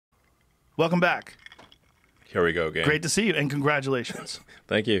welcome back. Here we go again. Great to see you, and congratulations.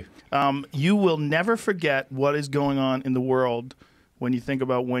 Thank you. You will never forget what is going on in the world when you think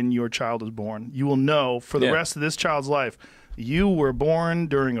about when your child is born. You will know for the rest of this child's life, you were born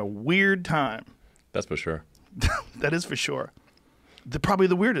during a weird time. That's for sure. That is for sure. Probably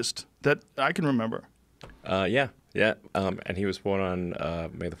the weirdest that I can remember. Yeah. And he was born on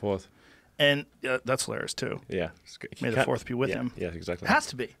May the 4th. And that's hilarious, too. Yeah. May the 4th be with him. Yeah, exactly. Has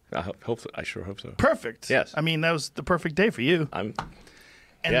to be. I sure hope so. Perfect. Yes. I mean, that was the perfect day for you.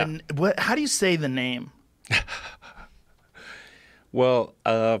 Then, how do you say the name? Well,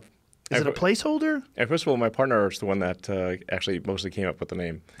 is it a placeholder? First of all, my partner is the one that actually mostly came up with the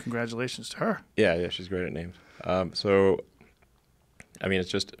name. Congratulations to her. Yeah, she's great at names. So, I mean,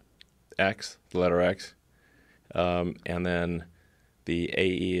 it's just X, the letter X, and then the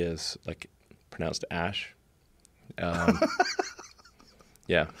AE is like pronounced Ash.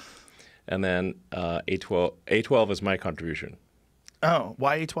 Yeah, and then A12. A12 is my contribution. Oh,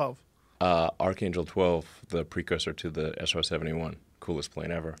 why A12? Archangel 12, the precursor to the SR-71, coolest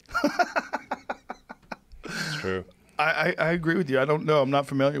plane ever. It's true. I agree with you. I don't know. I'm not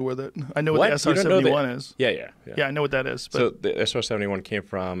familiar with it. I know what the SR-71 is. Yeah, I know what that is. But... So the SR-71 came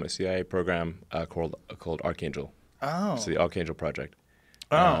from a CIA program called Archangel. Oh. It's the Archangel Project.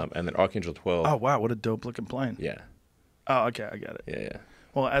 Oh. And then Archangel 12. Oh, wow. What a dope-looking plane. Yeah. Oh, okay. I get it. Yeah.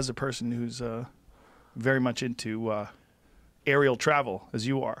 Well, as a person who's very much into aerial travel, as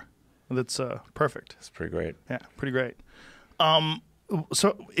you are, that's perfect. It's pretty great. Yeah, pretty great.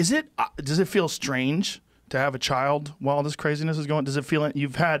 So does it feel strange to have a child while this craziness is going? Does it feel,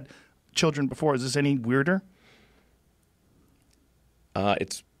 you've had children before, is this any weirder?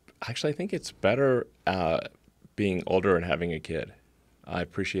 It's actually, I think it's better being older and having a kid. I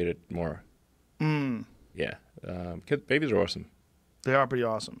appreciate it more. Yeah. Babies are awesome. They are pretty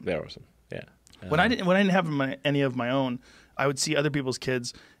awesome. They're awesome. Yeah. When I didn't have any of my own, I would see other people's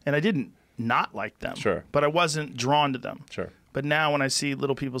kids, and I didn't not like them. Sure. But I wasn't drawn to them. Sure. But now when I see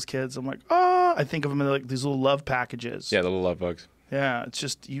little people's kids, I'm like, oh, I think of them as like these little love packages. Yeah, the little love bugs. Yeah, it's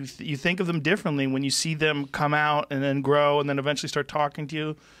just you think of them differently when you see them come out and then grow and then eventually start talking to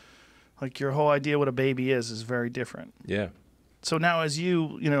you. Like your whole idea what a baby is very different. Yeah. So now as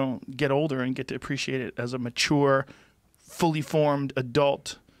you get older and get to appreciate it as a mature, fully formed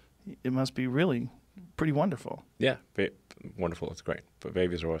adult, it must be really pretty wonderful. Yeah, wonderful. It's great. But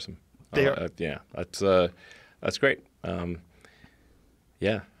babies are awesome. They are. Yeah, that's great.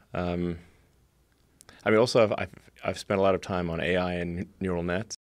 Yeah. I mean, also I've spent a lot of time on AI and neural nets.